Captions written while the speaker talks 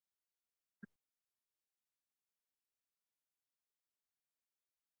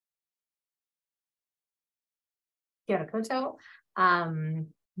Kia ora koutou.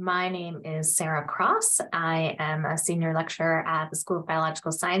 My name is Sara Kross. I am a senior lecturer at the School of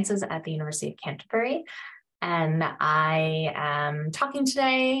Biological Sciences at the University of Canterbury. And I am talking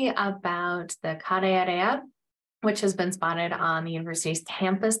today about the Kārearea, which has been spotted on the university's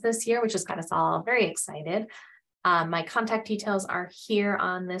campus this year, which has got us all very excited. My contact details are here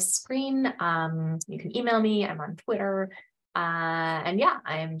on this screen. You can email me, I'm on Twitter. And yeah,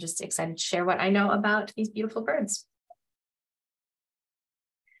 I'm just excited to share what I know about these beautiful birds.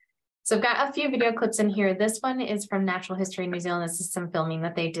 So I've got a few video clips in here. This one is from Natural History New Zealand. This is some filming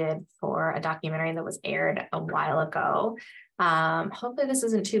that they did for a documentary that was aired a while ago. Hopefully this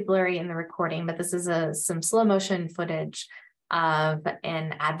isn't too blurry in the recording, but this is some slow motion footage of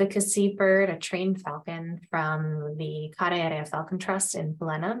an advocacy bird, a trained falcon from the Kārearea Falcon Trust in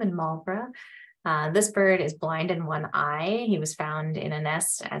Blenheim in Marlborough. This bird is blind in one eye. He was found in a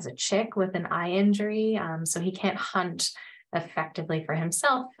nest as a chick with an eye injury, so he can't hunt effectively for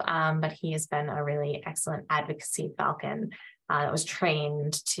himself, but he has been a really excellent advocacy falcon that was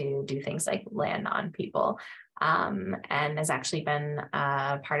trained to do things like land on people, and has actually been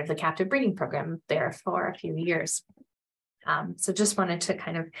part of the captive breeding program there for a few years. So just wanted to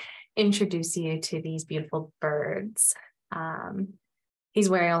kind of introduce you to these beautiful birds. He's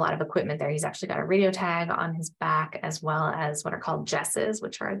wearing a lot of equipment there. He's actually got a radio tag on his back, as well as what are called jesses,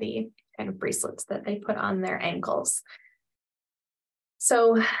 which are the kind of bracelets that they put on their ankles.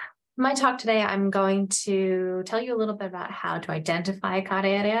 So my talk today, I'm going to tell you a little bit about how to identify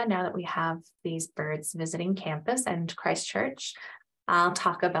Kārearea now that we have these birds visiting campus and Christchurch. I'll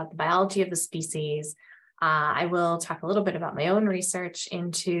talk about the biology of the species. I will talk a little bit about my own research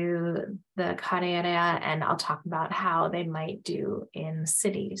into the Kārearea, and I'll talk about how they might do in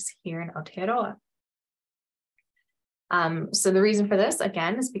cities here in Aotearoa. So the reason for this,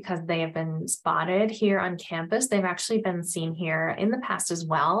 again, is because they have been spotted here on campus. They've actually been seen here in the past as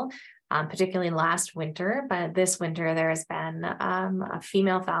well, particularly last winter, but this winter there has been a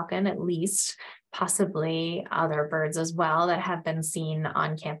female falcon, at least, possibly other birds as well, that have been seen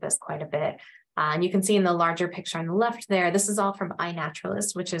on campus quite a bit. And you can see in the larger picture on the left there, this is all from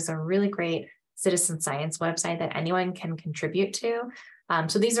iNaturalist, which is a really great citizen science website that anyone can contribute to.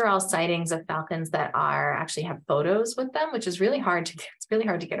 So these are all sightings of falcons that actually have photos with them, which is really hard to get. It's really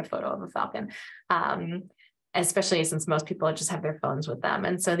hard to get a photo of a falcon, especially since most people just have their phones with them.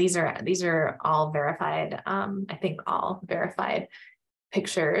 And so these are all verified, I think all verified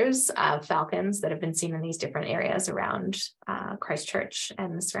pictures of falcons that have been seen in these different areas around Christchurch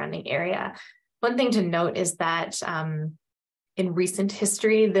and the surrounding area. One thing to note is that in recent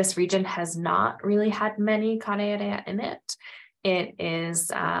history, this region has not really had many Kārearea in it. It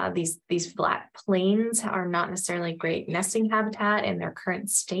is these flat plains are not necessarily great nesting habitat in their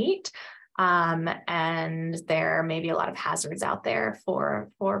current state, and there may be a lot of hazards out there for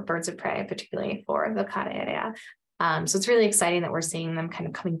birds of prey, particularly for the Kārearea. So it's really exciting that we're seeing them kind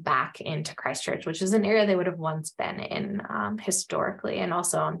of coming back into Christchurch, which is an area they would have once been in historically, and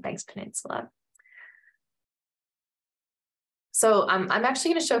also on Banks Peninsula. So I'm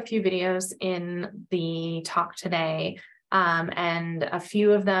actually going to show a few videos in the talk today. And a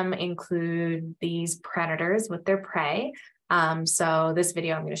few of them include these predators with their prey. So this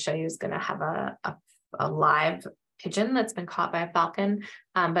video I'm going to show you is going to have a live pigeon that's been caught by a falcon,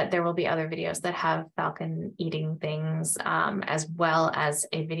 but there will be other videos that have falcon eating things, as well as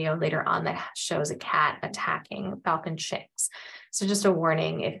a video later on that shows a cat attacking falcon chicks. So just a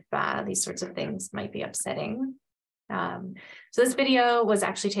warning if these sorts of things might be upsetting. So this video was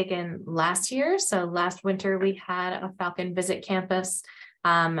actually taken last year. So last winter we had a falcon visit campus.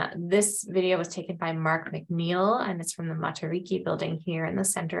 This video was taken by Mark McNeil, and it's from the Matariki building here in the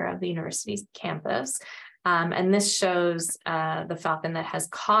center of the university's campus. And this shows the falcon that has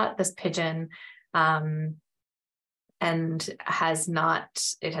caught this pigeon and it has not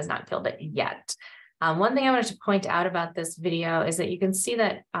killed it yet. One thing I wanted to point out about this video is that you can see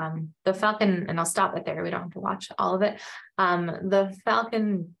that the falcon, and I'll stop it there, we don't have to watch all of it. The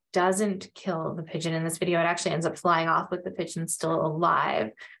falcon doesn't kill the pigeon in this video. It actually ends up flying off with the pigeon still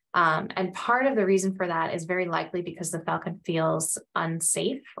alive. And part of the reason for that is very likely because the falcon feels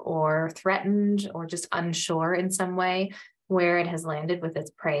unsafe or threatened or just unsure in some way where it has landed with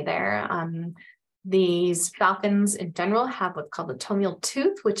its prey there. These falcons in general have what's called a tomial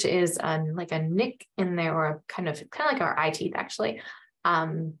tooth, which is like a nick in there, or a kind of like our eye teeth actually,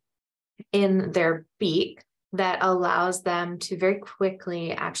 in their beak that allows them to very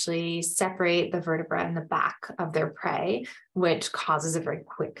quickly actually separate the vertebra in the back of their prey, which causes a very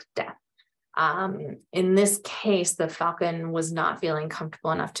quick death. In this case, the falcon was not feeling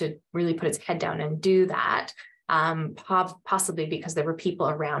comfortable enough to really put its head down and do that. possibly because there were people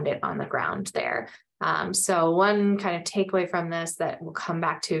around it on the ground there. So one kind of takeaway from this that we'll come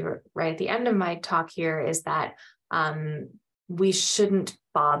back to right at the end of my talk here is that we shouldn't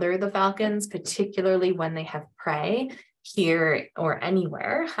bother the falcons, particularly when they have prey here or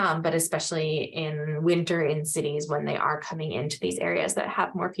anywhere, but especially in winter in cities when they are coming into these areas that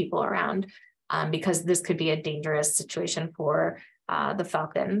have more people around, because this could be a dangerous situation for the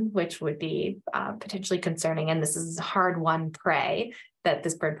falcon, which would be potentially concerning. And this is hard-won prey that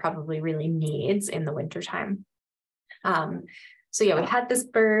this bird probably really needs in the wintertime. So yeah, we had this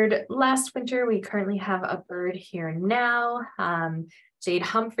bird last winter. We currently have a bird here now. Jade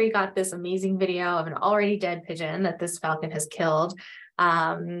Humphrey got this amazing video of an already dead pigeon that this falcon has killed,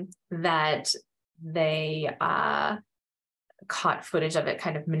 that they caught footage of it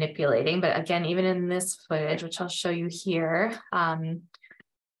kind of manipulating. But again, even in this footage, which I'll show you here,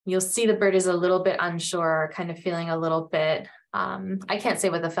 you'll see the bird is a little bit unsure, kind of feeling a little bit, I can't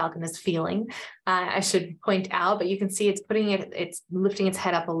say what the falcon is feeling, I should point out, but you can see it's lifting its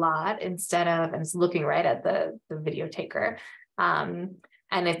head up a lot instead of, and it's looking right at the video taker. And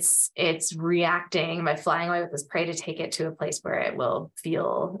it's reacting by flying away with this prey to take it to a place where it will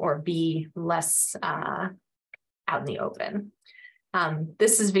feel or be less out in the open.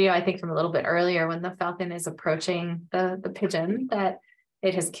 This is video, I think, from a little bit earlier when the falcon is approaching the pigeon that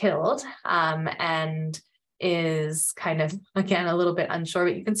it has killed, and is kind of, again, a little bit unsure,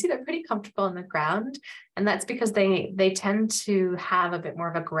 but you can see they're pretty comfortable on the ground. And that's because they tend to have a bit more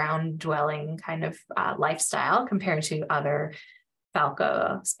of a ground dwelling kind of lifestyle compared to other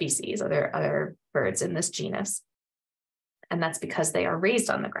falco species, other birds in this genus. And that's because they are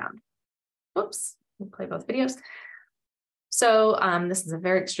raised on the ground. Whoops, we'll play both videos. So this is a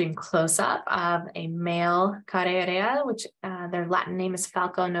very extreme close-up of a male Kārearea, which their Latin name is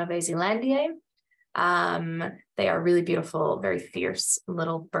Falco novaezelandiae. They are really beautiful, very fierce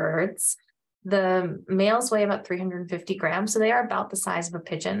little birds. The males weigh about 350 grams, so they are about the size of a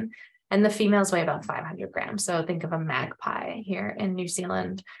pigeon, and the females weigh about 500 grams. So think of a magpie here in New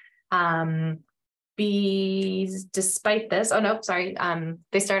Zealand. Bees, despite this, oh no, sorry,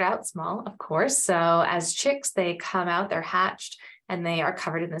 they start out small, of course. So as chicks, they come out, they're hatched, and they are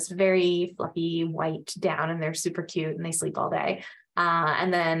covered in this very fluffy white down, and they're super cute, and they sleep all day.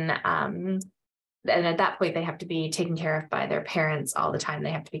 And at that point, they have to be taken care of by their parents all the time. They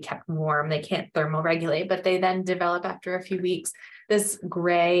have to be kept warm. They can't thermoregulate, but they then develop after a few weeks this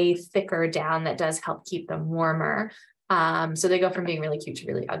gray, thicker down that does help keep them warmer. So they go from being really cute to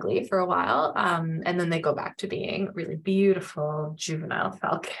really ugly for a while. And then they go back to being really beautiful juvenile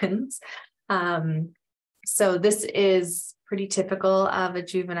falcons. So this is pretty typical of a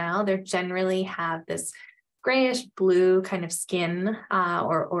juvenile. They generally have this grayish blue kind of skin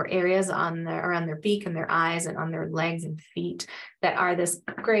or areas around their beak and their eyes and on their legs and feet that are this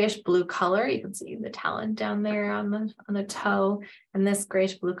grayish blue color. You can see the talon down there on the toe, and this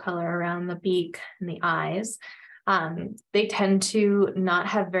grayish blue color around the beak and the eyes. They tend to not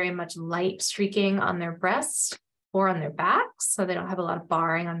have very much light streaking on their breasts or on their backs, so they don't have a lot of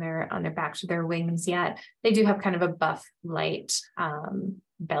barring on their backs or their wings yet. They do have kind of a buff light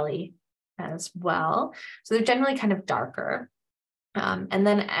belly as well. So they're generally kind of darker. And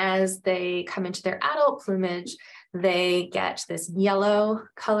then as they come into their adult plumage, they get this yellow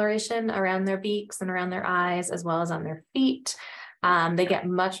coloration around their beaks and around their eyes, as well as on their feet. They get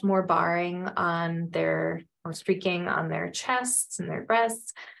much more barring on or streaking on their chests and their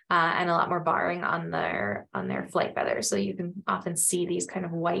breasts, and a lot more barring on their flight feathers. So you can often see these kind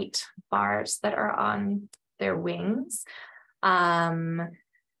of white bars that are on their wings.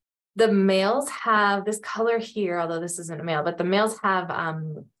 The males have this color here, although this isn't a male, but the males have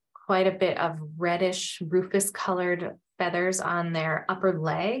quite a bit of reddish rufous colored feathers on their upper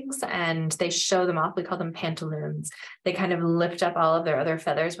legs, and they show them off. We call them pantaloons. They kind of lift up all of their other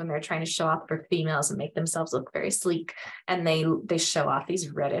feathers when they're trying to show off for females and make themselves look very sleek. And they show off these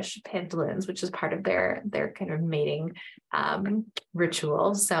reddish pantaloons, which is part of their kind of mating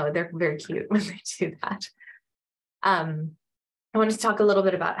ritual. So they're very cute when they do that. I wanted to talk a little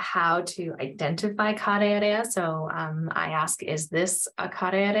bit about how to identify Kārearea. So I ask, is this a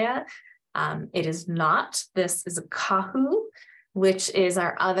Kārearea? It is not. This is a kahu. which is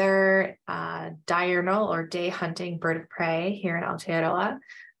our other diurnal or day hunting bird of prey here in Aotearoa.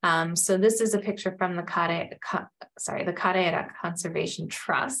 So this is a picture from the Kārearea Conservation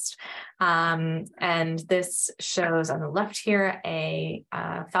Trust. And this shows on the left here a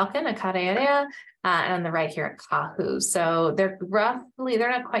falcon, a Kārearea, and on the right here a kahu. So they're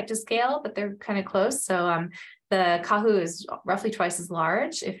not quite to scale, but they're kind of close. So the kahu is roughly twice as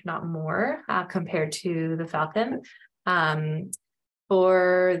large, if not more, compared to the falcon.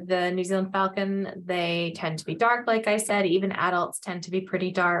 For the New Zealand falcon, they tend to be dark, like I said. Even adults tend to be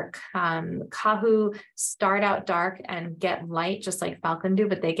pretty dark. Kahu start out dark and get light, just like falcon do,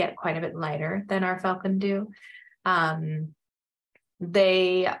 but they get quite a bit lighter than our falcon do.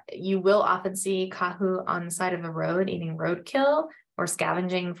 You will often see kahu on the side of the road eating roadkill or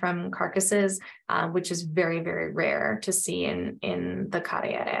scavenging from carcasses, which is very, very rare to see in the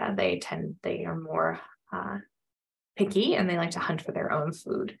Kārearea. They are more picky and they like to hunt for their own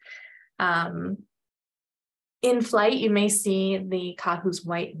food. In flight, you may see the kahu's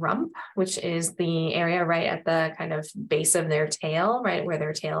white rump, which is the area right at the kind of base of their tail, right where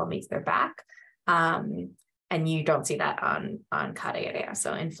their tail meets their back. And you don't see that on Kārearea.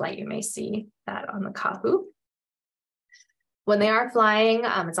 So in flight, you may see that on the kahu. When they are flying,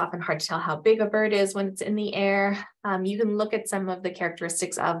 it's often hard to tell how big a bird is when it's in the air. You can look at some of the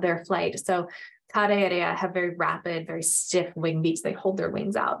characteristics of their flight. So Kārearea have very rapid, very stiff wing beats. They hold their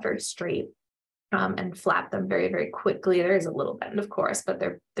wings out very straight and flap them very, very quickly. There is a little bend, of course, but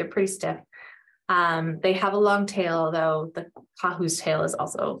they're pretty stiff. They have a long tail, though the kahu's tail is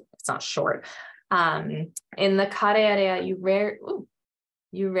also, it's not short. In the Kārearea,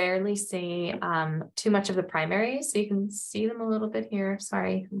 you rarely see too much of the primaries. So you can see them a little bit here.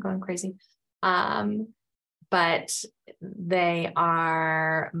 Sorry, I'm going crazy. But they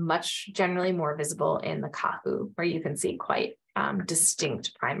are generally more visible in the kahu, where you can see quite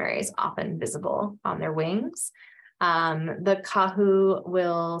distinct primaries, often visible on their wings. The kahu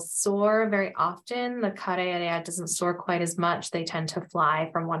will soar very often. The Kārearea doesn't soar quite as much. They tend to fly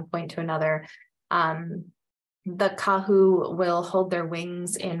from one point to another. The kahu will hold their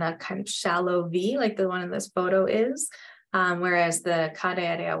wings in a kind of shallow V, like the one in this photo is. Whereas the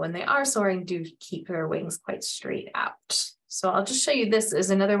Kārearea, when they are soaring, do keep their wings quite straight out. So I'll just show you, this is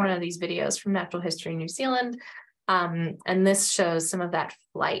another one of these videos from Natural History New Zealand. And this shows some of that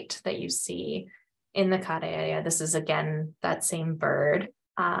flight that you see in the Kārearea. This is, again, that same bird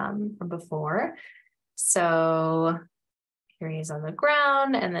from before. So here he is on the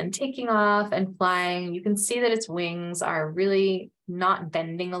ground and then taking off and flying. You can see that its wings are really not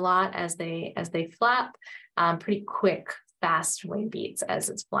bending a lot as they flap. Pretty quick, fast wing beats as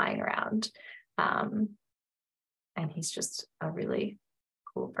it's flying around. And he's just a really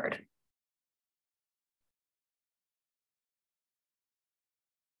cool bird.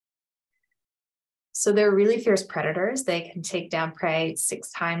 So they're really fierce predators. They can take down prey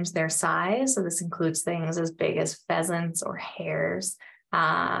 6 times their size. So this includes things as big as pheasants or hares.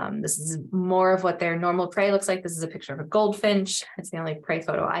 This is more of what their normal prey looks like. This is a picture of a goldfinch. It's the only prey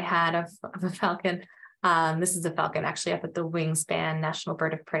photo I had of a falcon. This is a falcon actually up at the Wingspan National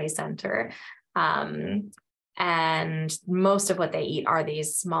Bird of Prey Center. And most of what they eat are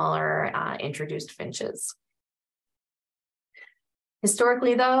these smaller introduced finches.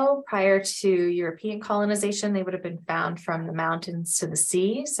 Historically, though, prior to European colonization, they would have been found from the mountains to the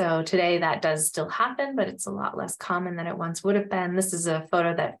sea. So today that does still happen, but it's a lot less common than it once would have been. This is a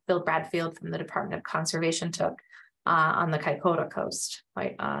photo that Phil Bradfield from the Department of Conservation took on the Kaikoura coast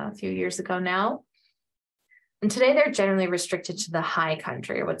quite a few years ago now. And today they're generally restricted to the high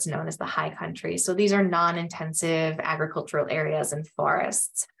country, or what's known as the high country. So these are non-intensive agricultural areas and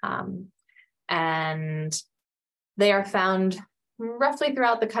forests. And they are found roughly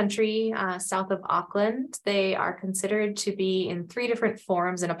throughout the country, south of Auckland. They are considered to be in 3 different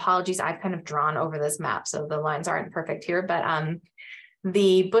forms, and apologies, I've kind of drawn over this map, so the lines aren't perfect here, but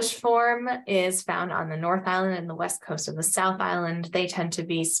the bush form is found on the North Island and the west coast of the South Island. They tend to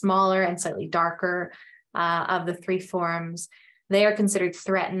be smaller and slightly darker of the 3 forms. They are considered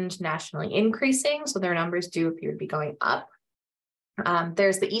threatened, nationally increasing, so their numbers do appear to be going up.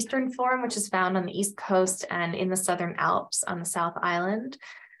 There's the eastern form, which is found on the east coast and in the Southern Alps on the South Island.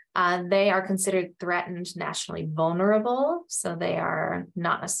 They are considered threatened, nationally vulnerable, so they are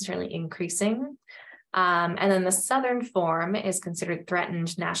not necessarily increasing. And then the southern form is considered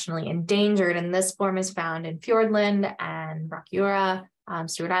threatened, nationally endangered, and this form is found in Fiordland and Rakiura,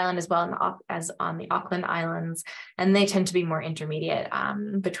 Stewart Island, as well as on the Auckland Islands, and they tend to be more intermediate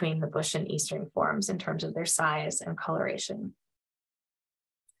between the bush and eastern forms in terms of their size and coloration.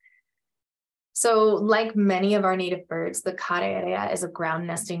 So like many of our native birds, the Kārearea is a ground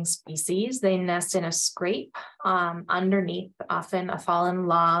nesting species. They nest in a scrape underneath, often a fallen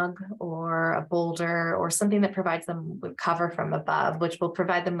log or a boulder or something that provides them with cover from above, which will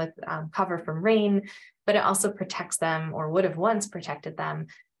provide them with cover from rain, but it also protects them, or would have once protected them,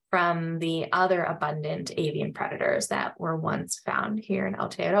 from the other abundant avian predators that were once found here in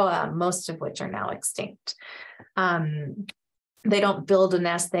Aotearoa, most of which are now extinct. They don't build a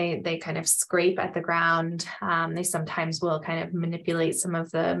nest, they kind of scrape at the ground. They sometimes will kind of manipulate some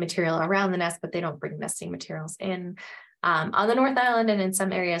of the material around the nest, but they don't bring nesting materials in. On the North Island and in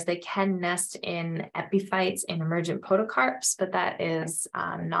some areas, they can nest in epiphytes in emergent podocarps, but that is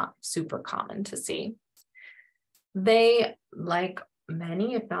not super common to see. They, like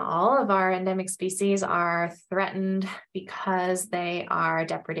many, if not all, of our endemic species, are threatened because they are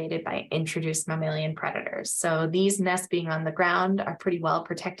depredated by introduced mammalian predators. So these nests being on the ground are pretty well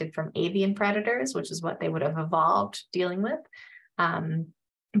protected from avian predators, which is what they would have evolved dealing with.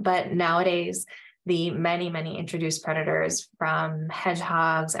 But nowadays, the many introduced predators, from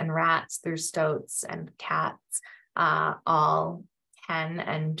hedgehogs and rats through stoats and cats, all can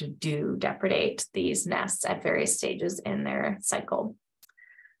and do depredate these nests at various stages in their cycle.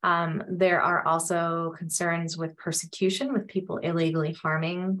 There are also concerns with persecution, with people illegally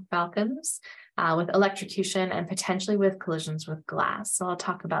harming falcons, with electrocution, and potentially with collisions with glass. So I'll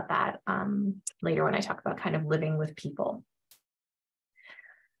talk about that later when I talk about kind of living with people.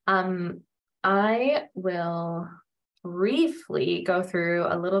 I will briefly go through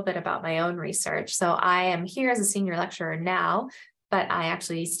a little bit about my own research. So I am here as a senior lecturer now, but I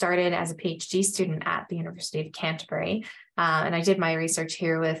actually started as a PhD student at the University of Canterbury. And I did my research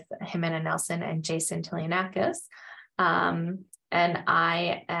here with Jimena Nelson and Jason Tilianakis. And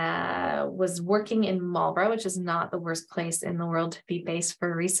I was working in Marlborough, which is not the worst place in the world to be based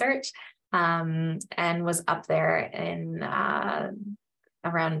for research, and was up there in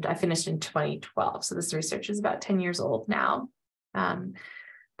I finished in 2012. So this research is about 10 years old now.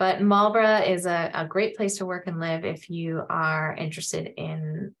 But Marlborough is a great place to work and live if you are interested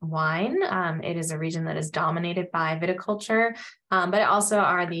in wine. It is a region that is dominated by viticulture, but it also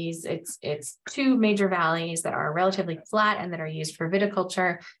are it's two major valleys that are relatively flat and that are used for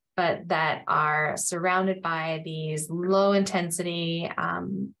viticulture, but that are surrounded by these low intensity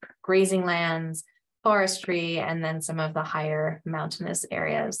grazing lands, forestry, and then some of the higher mountainous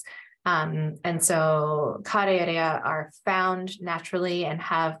areas. And so Kārearea are found naturally and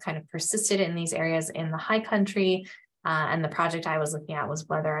have kind of persisted in these areas in the high country. And the project I was looking at was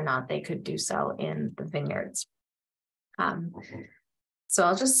whether or not they could do so in the vineyards. So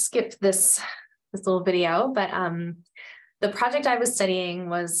I'll just skip this little video, but the project I was studying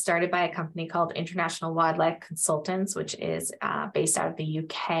was started by a company called International Wildlife Consultants, which is based out of the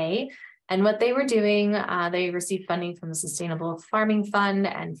UK. And what they were doing, they received funding from the Sustainable Farming Fund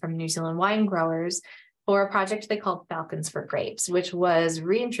and from New Zealand wine growers for a project they called Falcons for Grapes, which was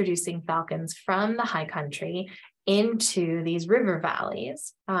reintroducing falcons from the high country into these river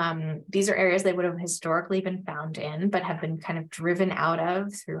valleys. These are areas they would have historically been found in, but have been kind of driven out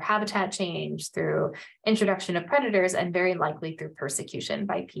of through habitat change, through introduction of predators, and very likely through persecution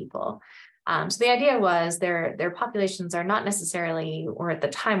by people. So the idea was their populations are not necessarily, or at the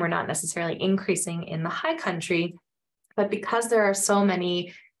time were not necessarily increasing in the high country, but because there are so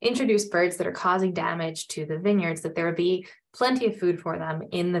many introduced birds that are causing damage to the vineyards, that there would be plenty of food for them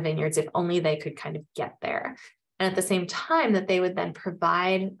in the vineyards if only they could kind of get there. And at the same time that they would then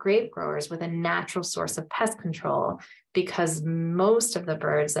provide grape growers with a natural source of pest control, because most of the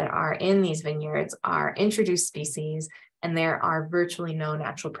birds that are in these vineyards are introduced species, and there are virtually no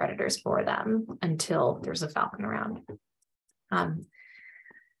natural predators for them until there's a falcon around.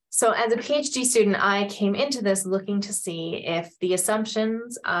 So as a PhD student, I came into this looking to see if the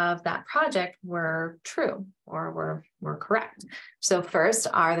assumptions of that project were true or were correct. So first,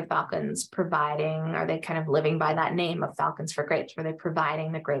 are the falcons are they kind of living by that name of Falcons for Grapes? Were they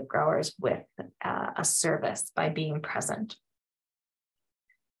providing the grape growers with a service by being present?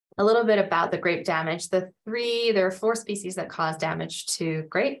 A little bit about the grape damage. There are 4 species that cause damage to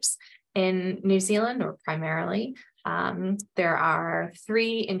grapes in New Zealand, or primarily. There are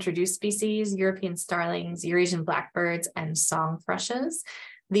 3 introduced species: European starlings, Eurasian blackbirds, and song thrushes.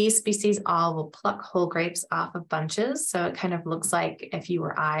 These species all will pluck whole grapes off of bunches. So it kind of looks like if you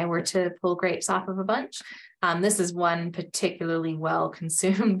or I were to pull grapes off of a bunch. This is one particularly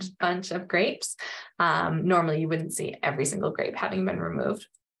well-consumed bunch of grapes. Normally, you wouldn't see every single grape having been removed.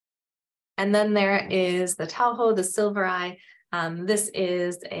 And then there is the tauho, the silver eye. This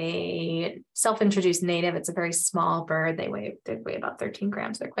is a self-introduced native. It's a very small bird. They weigh about 13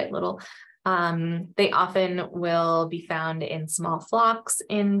 grams. They're quite little. They often will be found in small flocks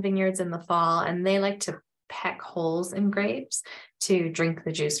in vineyards in the fall, and they like to peck holes in grapes to drink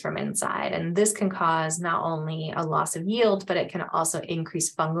the juice from inside. And this can cause not only a loss of yield, but it can also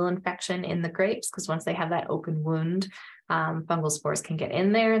increase fungal infection in the grapes, because once they have that open wound, fungal spores can get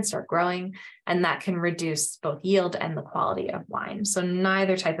in there and start growing, and that can reduce both yield and the quality of wine. So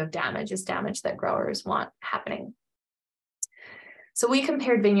neither type of damage is damage that growers want happening. So we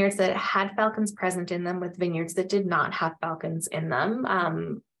compared vineyards that had falcons present in them with vineyards that did not have falcons in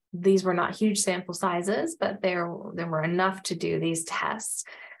them. These were not huge sample sizes, but there were enough to do these tests.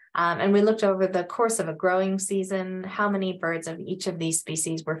 And we looked over the course of a growing season, how many birds of each of these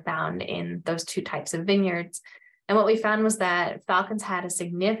species were found in those two types of vineyards. And what we found was that falcons had a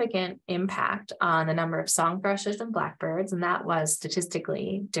significant impact on the number of song thrushes and blackbirds, and that was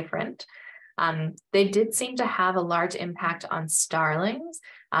statistically different. They did seem to have a large impact on starlings,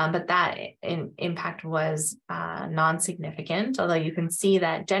 but that impact was non-significant, although you can see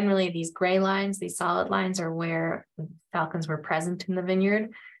that generally these gray lines, these solid lines, are where falcons were present in the vineyard.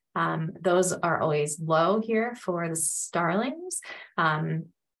 Those are always low here for the starlings.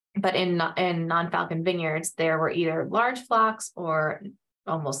 But in non-falcon vineyards, there were either large flocks or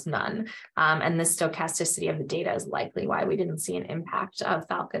almost none. And the stochasticity of the data is likely why we didn't see an impact of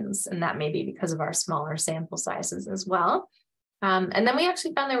falcons. And that may be because of our smaller sample sizes as well. And then we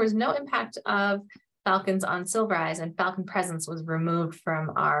actually found there was no impact of falcons on silver-eyes, and falcon presence was removed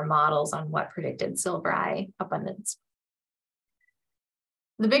from our models on what predicted silver-eye abundance.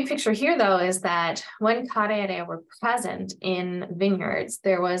 The big picture here, though, is that when Kārearea were present in vineyards,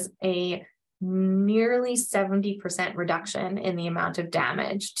 there was a nearly 70% reduction in the amount of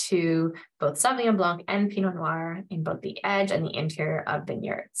damage to both Sauvignon Blanc and Pinot Noir in both the edge and the interior of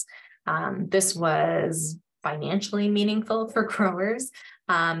vineyards. This was financially meaningful for growers.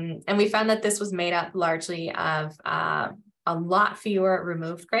 And we found that this was made up largely of a lot fewer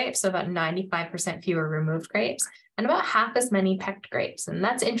removed grapes, so about 95% fewer removed grapes, and about half as many pecked grapes. And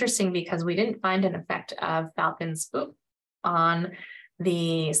that's interesting because we didn't find an effect of falcons on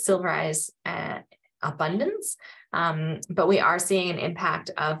the silver-eyes abundance, but we are seeing an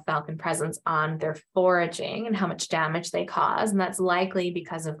impact of falcon presence on their foraging and how much damage they cause. And that's likely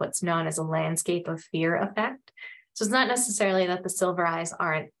because of what's known as a landscape of fear effect. So it's not necessarily that the silver-eyes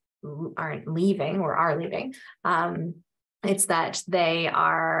aren't leaving or are leaving. It's that they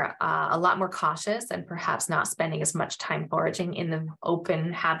are a lot more cautious and perhaps not spending as much time foraging in the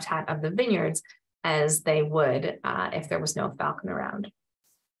open habitat of the vineyards as they would if there was no falcon around.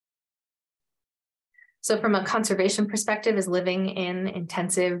 So from a conservation perspective, is living in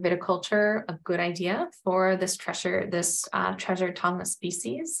intensive viticulture a good idea for this treasured taonga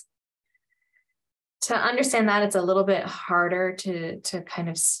species? To understand that, it's a little bit harder to kind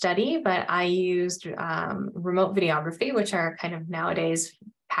of study, but I used remote videography, which are kind of nowadays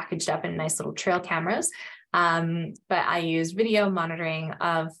packaged up in nice little trail cameras. But I used video monitoring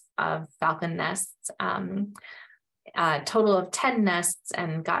of falcon nests, a total of 10 nests,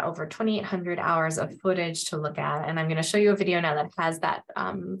 and got over 2,800 hours of footage to look at. And I'm going to show you a video now that has that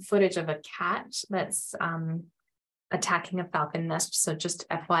footage of a cat that's attacking a falcon nest. So just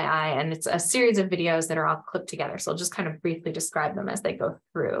FYI, and it's a series of videos that are all clipped together. So I'll just kind of briefly describe them as they go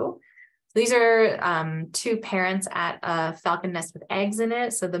through. These are two parents at a falcon nest with eggs in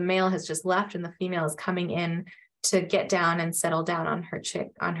it. So the male has just left and the female is coming in to get down and settle down on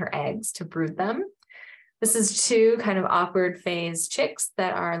her eggs to brood them. This is two kind of awkward phase chicks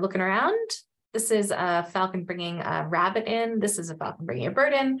that are looking around. This is a falcon bringing a rabbit in. This is a falcon bringing a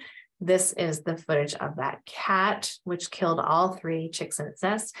bird in. This is the footage of that cat, which killed all three chicks in its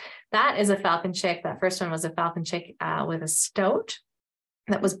nest. That is a falcon chick. That first one was a falcon chick with a stoat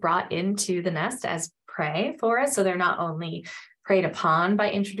that was brought into the nest as prey for it. So they're not only preyed upon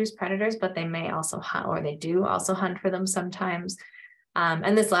by introduced predators, but they may also hunt, or they do also hunt for them sometimes.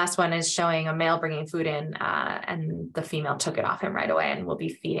 And this last one is showing a male bringing food in, and the female took it off him right away and will be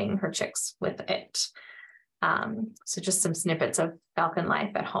feeding her chicks with it. So just some snippets of falcon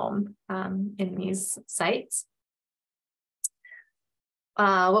life at home in these sites.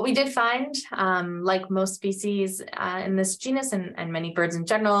 What we did find, like most species in this genus and many birds in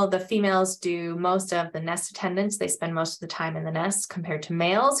general, the females do most of the nest attendance. They spend most of the time in the nest compared to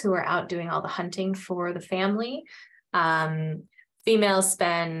males who are out doing all the hunting for the family. Females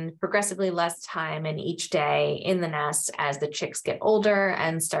spend progressively less time in each day in the nest as the chicks get older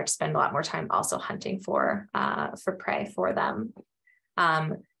and start to spend a lot more time also hunting for prey for them.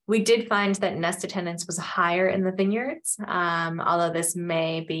 We did find that nest attendance was higher in the vineyards, although this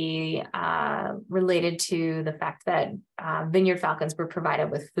may be related to the fact that vineyard falcons were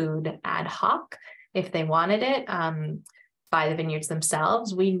provided with food ad hoc if they wanted it by the vineyards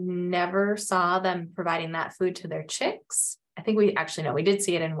themselves. We never saw them providing that food to their chicks. I think we actually know we did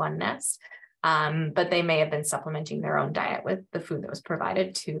see it in one nest, but they may have been supplementing their own diet with the food that was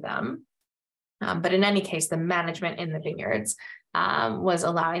provided to them. But in any case, the management in the vineyards was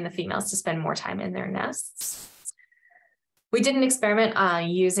allowing the females to spend more time in their nests. We did an experiment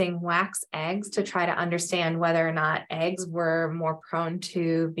using wax eggs to try to understand whether or not eggs were more prone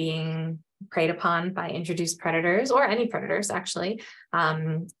to being preyed upon by introduced predators, or any predators actually,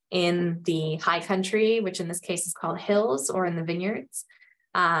 in the high country, which in this case is called hills, or in the vineyards.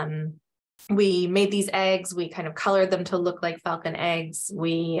 We made these eggs, we kind of colored them to look like falcon eggs.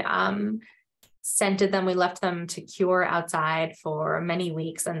 We scented them, we left them to cure outside for many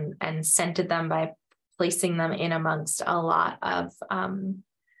weeks and scented them by placing them in amongst a lot of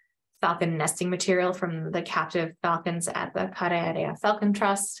falcon nesting material from the captive falcons at the Kārearea Falcon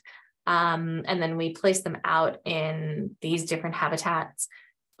Trust. And then we placed them out in these different habitats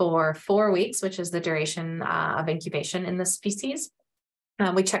for 4 weeks, which is the duration of incubation in this species.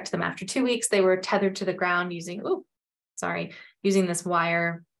 We checked them after 2 weeks. They were tethered to the ground using this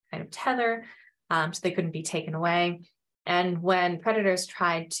wire kind of tether, so they couldn't be taken away. And when predators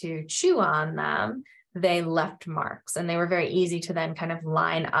tried to chew on them, they left marks, and they were very easy to then kind of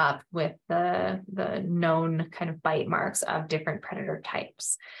line up with the known kind of bite marks of different predator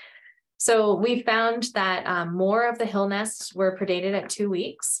types. So we found that more of the hill nests were predated at 2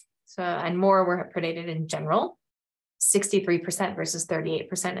 weeks, and more were predated in general, 63% versus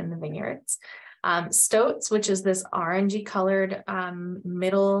 38% in the vineyards. Stoats, which is this orangey colored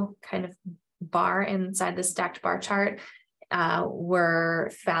middle kind of bar inside the stacked bar chart,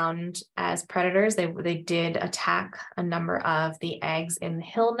 were found as predators. They did attack a number of the eggs in the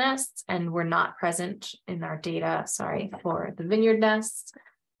hill nests and were not present in our data, for the vineyard nests.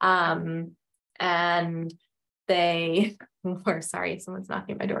 And they were, someone's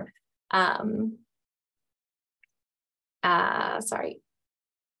knocking at my door.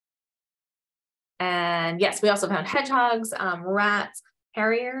 And yes, we also found hedgehogs, rats,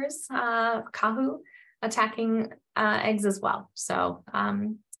 harriers, kahu attacking eggs as well. So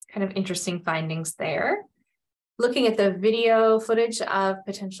kind of interesting findings there. Looking at the video footage of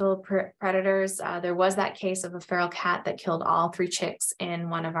potential predators, there was that case of a feral cat that killed all 3 chicks in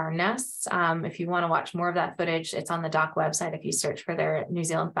one of our nests. If you want to watch more of that footage, it's on the DOC website. If you search for their New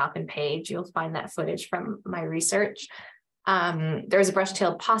Zealand falcon page, you'll find that footage from my research. There was a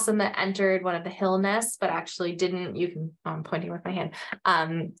brush-tailed possum that entered one of the hill nests, but actually didn't. I'm pointing with my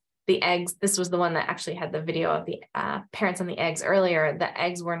hand. The eggs, this was the one that actually had the video of the parents on the eggs earlier. The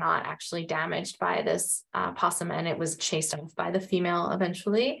eggs were not actually damaged by this possum, and it was chased off by the female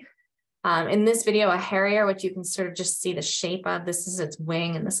eventually. In this video, a harrier, which you can sort of just see the shape of, this is its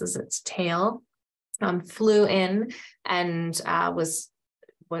wing and this is its tail, flew in and was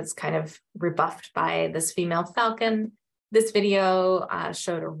kind of rebuffed by this female falcon. This video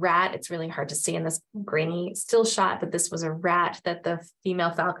showed a rat. It's really hard to see in this grainy still shot, but this was a rat that the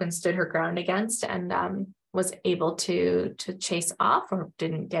female falcon stood her ground against and was able to chase off, or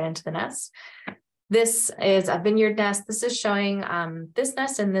didn't get into the nest. This is a vineyard nest. This is showing this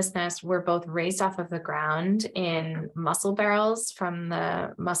nest and this nest were both raised off of the ground in mussel barrels from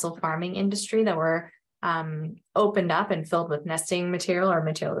the mussel farming industry that were opened up and filled with nesting material, or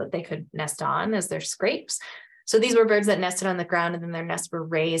material that they could nest on as their scrapes. So these were birds that nested on the ground, and then their nests were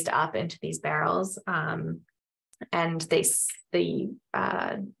raised up into these barrels, and they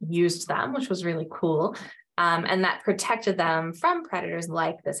used them, which was really cool. And that protected them from predators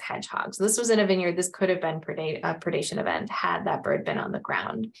like this hedgehog. So this was in a vineyard. This could have been a predation event had that bird been on the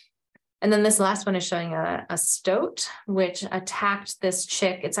ground. And then this last one is showing a stoat, which attacked this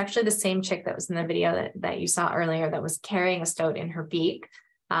chick. It's actually the same chick that was in the video that you saw earlier that was carrying a stoat in her beak.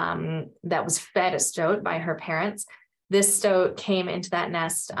 That was fed a stoat by her parents. This stoat came into that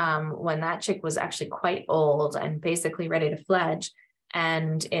nest when that chick was actually quite old and basically ready to fledge,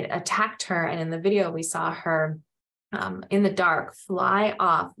 and it attacked her. And in the video, we saw her in the dark fly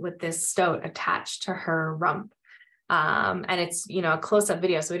off with this stoat attached to her rump. And it's, a close-up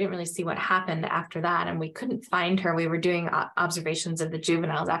video, so we didn't really see what happened after that. And we couldn't find her. We were doing observations of the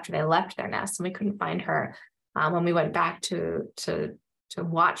juveniles after they left their nest, and we couldn't find her when we went back to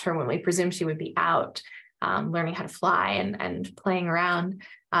watch her, when we presumed she would be out learning how to fly and playing around.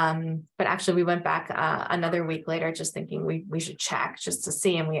 But actually we went back another week later just thinking we should check just to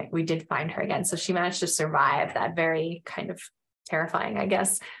see, and we did find her again. So she managed to survive that very kind of terrifying, I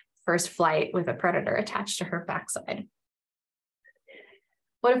guess, first flight with a predator attached to her backside.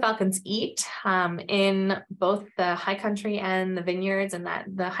 What do falcons eat? In both the high country and the vineyards, and that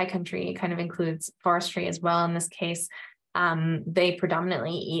the high country kind of includes forestry as well in this case, they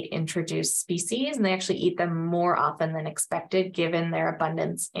predominantly eat introduced species, and they actually eat them more often than expected given their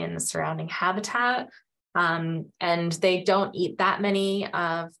abundance in the surrounding habitat. And they don't eat that many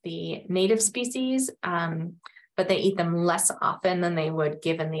of the native species, but they eat them less often than they would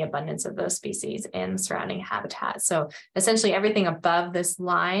given the abundance of those species in surrounding habitat. So essentially everything above this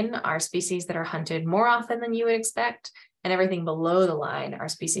line are species that are hunted more often than you would expect, and everything below the line are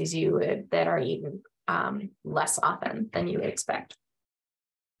species that are eaten less often than you would expect.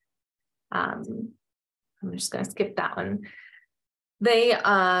 I'm just going to skip that one. They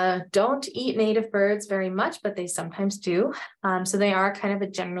don't eat native birds very much, but they sometimes do. So they are kind of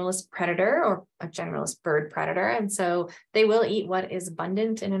a generalist predator or a generalist bird predator. And so they will eat what is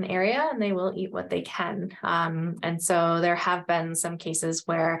abundant in an area, and they will eat what they can. And so there have been some cases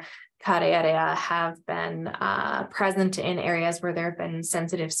where Kārearea have been present in areas where there have been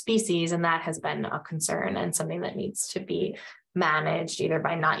sensitive species, and that has been a concern and something that needs to be managed either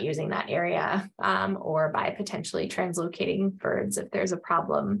by not using that area or by potentially translocating birds if there's a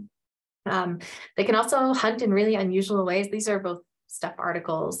problem. They can also hunt in really unusual ways. These are both stuff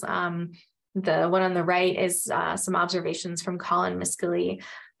articles. The one on the right is some observations from Colin Miskilly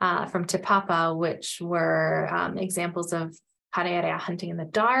from Te Papa, which were examples of Kārearea hunting in the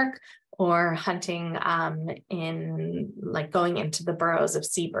dark, or hunting in going into the burrows of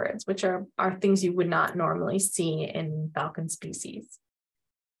seabirds, which are things you would not normally see in falcon species.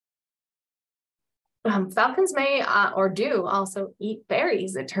 Falcons may or do also eat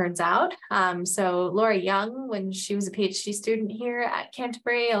berries, it turns out. So Laura Young, when she was a PhD student here at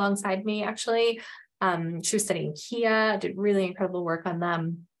Canterbury alongside me, actually, she was studying Kia, did really incredible work on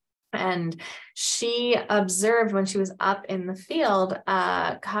them. And she observed when she was up in the field,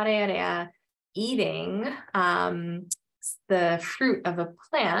 Kārearea eating the fruit of a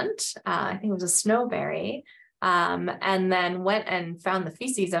plant, I think it was a snowberry, and then went and found the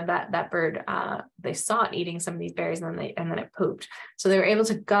feces of that bird. They saw it eating some of these berries, and then it pooped. So they were able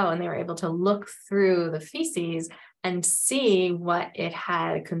to go and they were able to look through the feces and see what it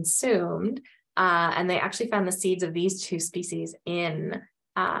had consumed. And they actually found the seeds of these two species in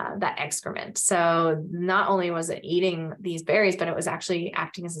that excrement. So not only was it eating these berries, but it was actually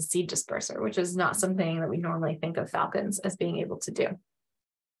acting as a seed disperser, which is not something that we normally think of falcons as being able to do.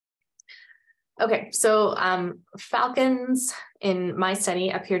 Okay, so falcons in my study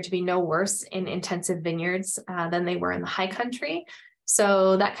appeared to be no worse in intensive vineyards than they were in the high country.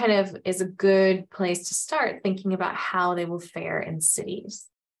 So that kind of is a good place to start thinking about how they will fare in cities.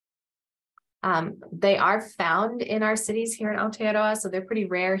 They are found in our cities here in Aotearoa, so they're pretty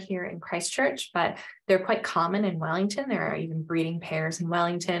rare here in Christchurch, but they're quite common in Wellington. There are even breeding pairs in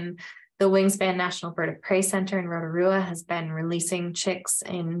Wellington. The Wingspan National Bird of Prey Center in Rotorua has been releasing chicks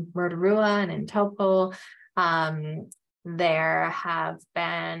in Rotorua and in Taupo. There have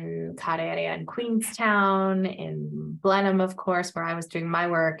been Kārearea in Queenstown, in Blenheim, of course, where I was doing my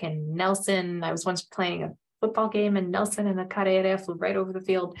work, in Nelson. I was once playing a football game in Nelson, and the Kārearea flew right over the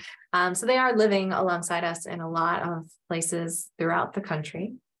field. So they are living alongside us in a lot of places throughout the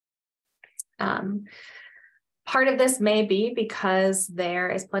country. Part of this may be because there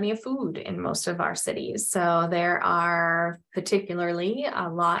is plenty of food in most of our cities. So there are particularly a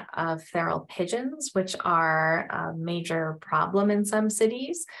lot of feral pigeons, which are a major problem in some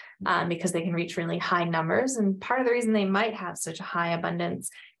cities because they can reach really high numbers. And part of the reason they might have such a high abundance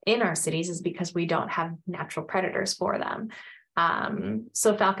in our cities is because we don't have natural predators for them.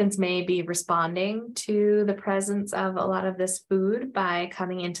 So falcons may be responding to the presence of a lot of this food by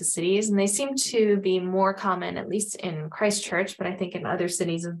coming into cities, and they seem to be more common, at least in Christchurch, but I think in other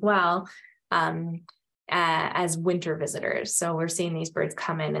cities as well, as winter visitors. So we're seeing these birds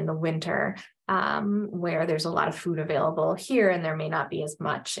come in the winter where there's a lot of food available here, and there may not be as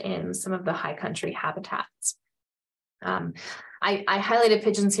much in some of the high country habitats. I highlighted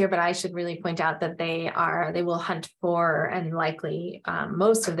pigeons here, but I should really point out that they will hunt for, and likely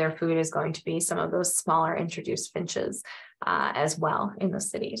most of their food is going to be some of those smaller introduced finches as well in the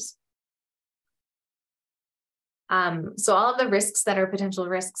cities. So all of the risks that are potential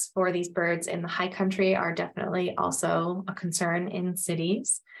risks for these birds in the high country are definitely also a concern in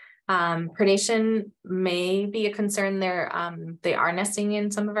cities. Predation may be a concern there. They are nesting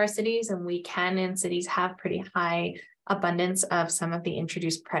in some of our cities, and we can in cities have pretty high abundance of some of the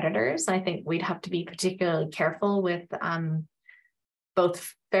introduced predators. I think we'd have to be particularly careful with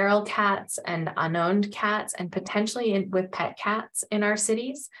both feral cats and unowned cats, and potentially with pet cats in our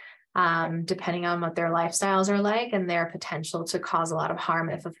cities. depending on what their lifestyles are like and their potential to cause a lot of harm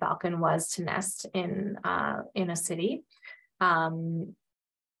if a falcon was to nest in a city.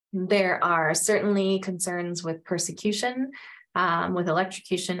 There are certainly concerns with persecution, with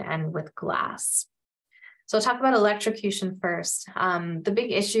electrocution, and with glass. So I'll talk about electrocution first. The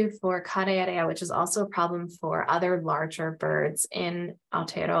big issue for Kārearea, which is also a problem for other larger birds in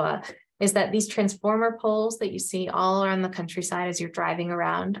Aotearoa, is that these transformer poles that you see all around the countryside as you're driving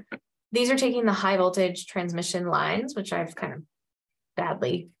around, these are taking the high voltage transmission lines, which I've kind of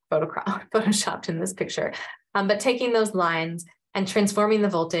badly photoshopped in this picture, but taking those lines and transforming the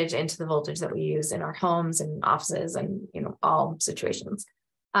voltage into the voltage that we use in our homes and offices and all situations.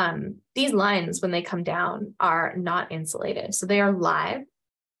 These lines, when they come down, are not insulated. So they are live.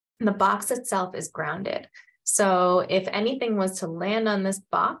 And the box itself is grounded. So if anything was to land on this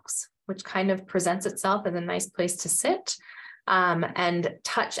box, which kind of presents itself as a nice place to sit, and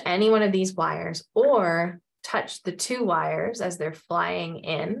touch any one of these wires or touch the two wires as they're flying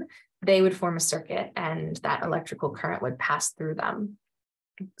in, they would form a circuit and that electrical current would pass through them.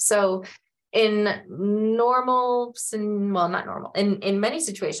 So in many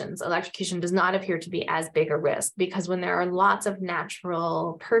situations, electrocution does not appear to be as big a risk, because when there are lots of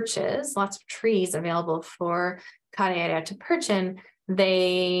natural perches, lots of trees available for Kārearea to perch in,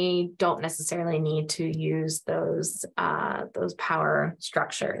 they don't necessarily need to use those power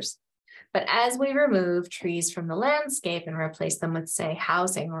structures. But as we remove trees from the landscape and replace them with, say,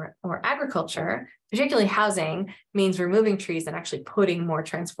 housing or agriculture, particularly housing means removing trees and actually putting more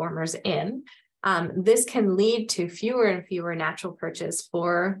transformers in, this can lead to fewer and fewer natural perches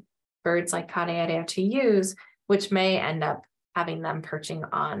for birds like Kārearea to use, which may end up having them perching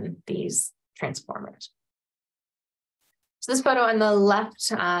on these transformers. So this photo on the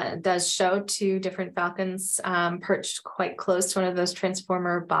left does show two different falcons perched quite close to one of those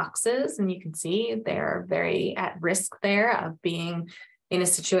transformer boxes. And you can see they're very at risk there of being in a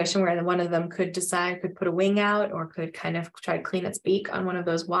situation where one of them could put a wing out or could kind of try to clean its beak on one of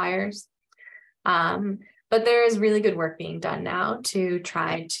those wires. But there is really good work being done now to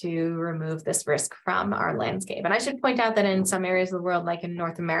try to remove this risk from our landscape. And I should point out that in some areas of the world, like in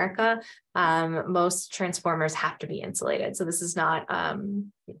North America, most transformers have to be insulated. So this is not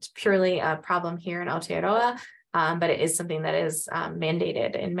it's purely a problem here in Aotearoa, but it is something that is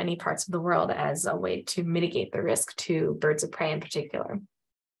mandated in many parts of the world as a way to mitigate the risk to birds of prey in particular.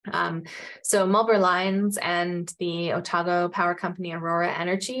 So Marlborough Lines and the Otago power company Aurora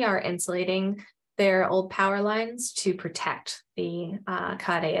Energy are insulating their old power lines to protect the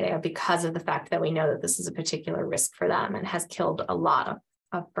Kārearea because of the fact that we know that this is a particular risk for them and has killed a lot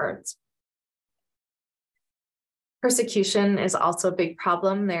of birds. Persecution is also a big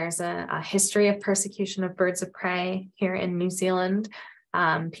problem. There's a history of persecution of birds of prey here in New Zealand.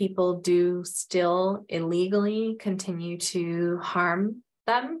 People do still illegally continue to harm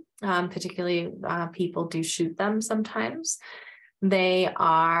them, particularly people do shoot them sometimes. They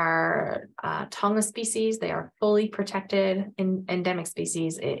are taonga species. They are fully protected endemic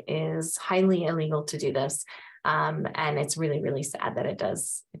species. It is highly illegal to do this. And it's really, really sad that it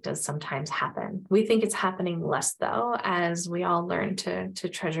does sometimes happen. We think it's happening less, though, as we all learn to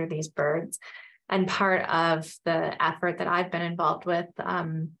treasure these birds. And part of the effort that I've been involved with,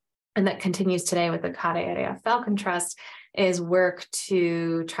 and that continues today with the Kārearea Falcon Trust, is work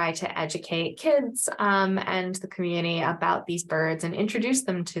to try to educate kids and the community about these birds and introduce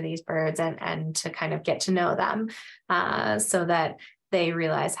them to these birds and to kind of get to know them so that they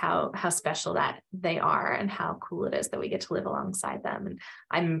realize how special that they are and how cool it is that we get to live alongside them. And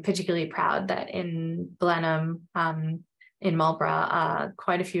I'm particularly proud that in Blenheim, in Marlborough,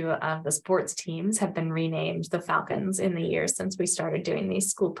 quite a few of the sports teams have been renamed the Falcons in the years since we started doing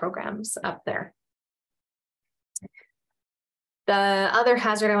these school programs up there. The other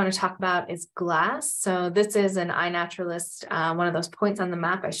hazard I want to talk about is glass. So this is an iNaturalist, one of those points on the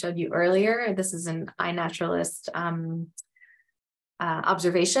map I showed you earlier. This is an iNaturalist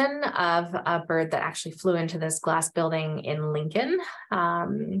observation of a bird that actually flew into this glass building in Lincoln,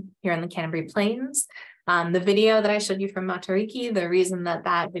 here in the Canterbury Plains. The video that I showed you from Matariki, the reason that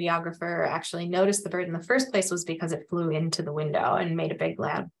that videographer actually noticed the bird in the first place was because it flew into the window and made a big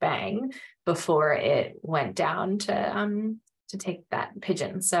loud bang before it went down to take that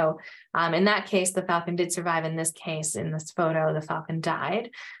pigeon. So in that case, the falcon did survive. In this case, in this photo, the falcon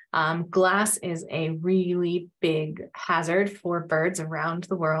died. Glass is a really big hazard for birds around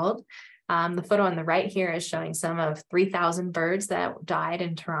the world. The photo on the right here is showing some of 3,000 birds that died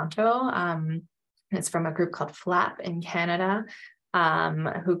in Toronto. It's from a group called FLAP in Canada,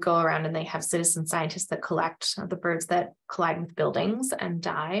 who go around and they have citizen scientists that collect the birds that collide with buildings and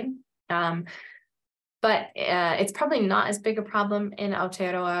die. But it's probably not as big a problem in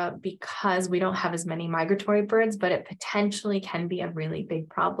Aotearoa because we don't have as many migratory birds, but it potentially can be a really big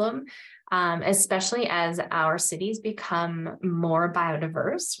problem, especially as our cities become more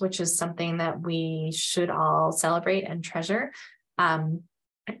biodiverse, which is something that we should all celebrate and treasure.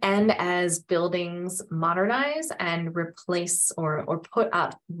 And as buildings modernize and replace or put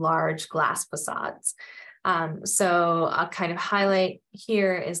up large glass facades. So I'll kind of highlight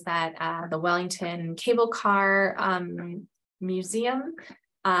here is that the Wellington Cable Car Museum,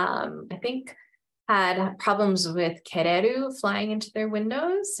 I think, had problems with kereru flying into their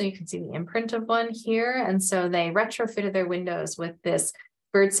windows. So you can see the imprint of one here. And so they retrofitted their windows with this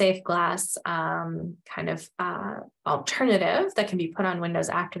bird-safe glass kind of alternative that can be put on windows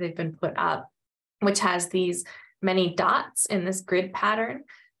after they've been put up, which has these many dots in this grid pattern.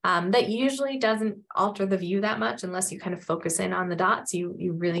 That usually doesn't alter the view that much unless you kind of focus in on the dots.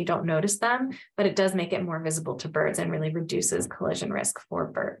 You really don't notice them, but it does make it more visible to birds and really reduces collision risk for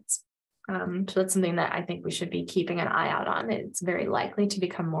birds. So that's something that I think we should be keeping an eye out on. It's very likely to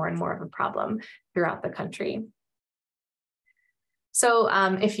become more and more of a problem throughout the country. So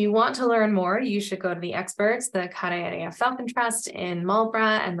if you want to learn more, you should go to the experts, the Kārearea Falcon Trust in Marlborough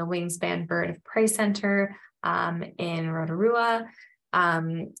and the Wingspan Bird of Prey Center in Rotorua.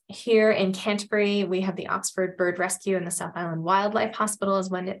 Here in Canterbury, we have the Oxford Bird Rescue and the South Island Wildlife Hospital,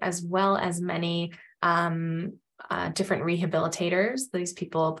 as well as many different rehabilitators. These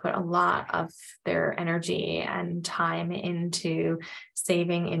people put a lot of their energy and time into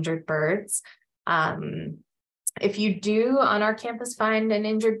saving injured birds. If you do on our campus find an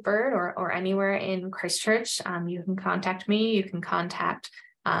injured bird or anywhere in Christchurch, you can contact me. You can contact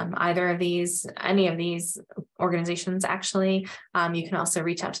any of these organizations, actually. You can also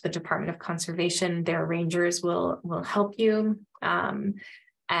reach out to the Department of Conservation. Their rangers will help you.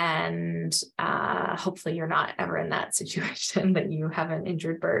 And hopefully you're not ever in that situation that you have an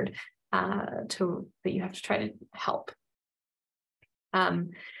injured bird that you have to try to help.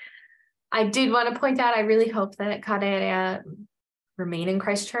 I did want to point out, I really hope that Kārearea remain in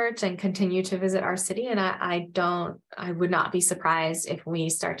Christchurch and continue to visit our city. And I would not be surprised if we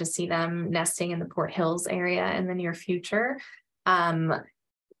start to see them nesting in the Port Hills area in the near future.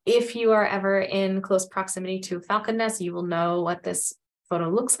 If you are ever in close proximity to a falcon nest, you will know what this photo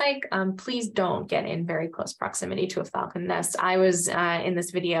looks like. Please don't get in very close proximity to a falcon nest. I was in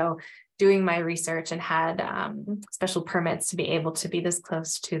this video doing my research and had special permits to be able to be this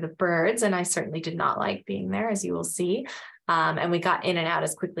close to the birds. And I certainly did not like being there, as you will see. And we got in and out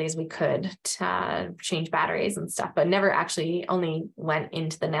as quickly as we could to change batteries and stuff, but never actually only went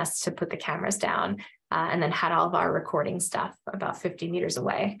into the nest to put the cameras down and then had all of our recording stuff about 50 meters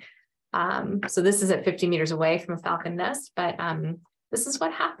away. So this is at 50 meters away from a falcon nest, but this is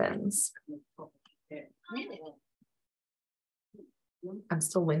what happens. I'm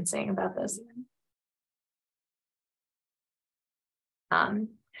still wincing about this.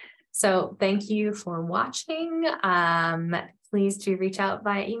 So thank you for watching. Please do reach out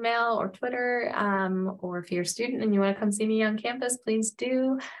via email or Twitter, or if you're a student and you want to come see me on campus, please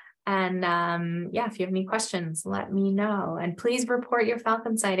do. And yeah, if you have any questions, let me know. And please report your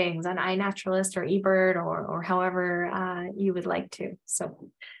falcon sightings on iNaturalist or eBird or however you would like to.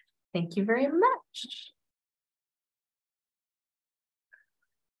 So thank you very much.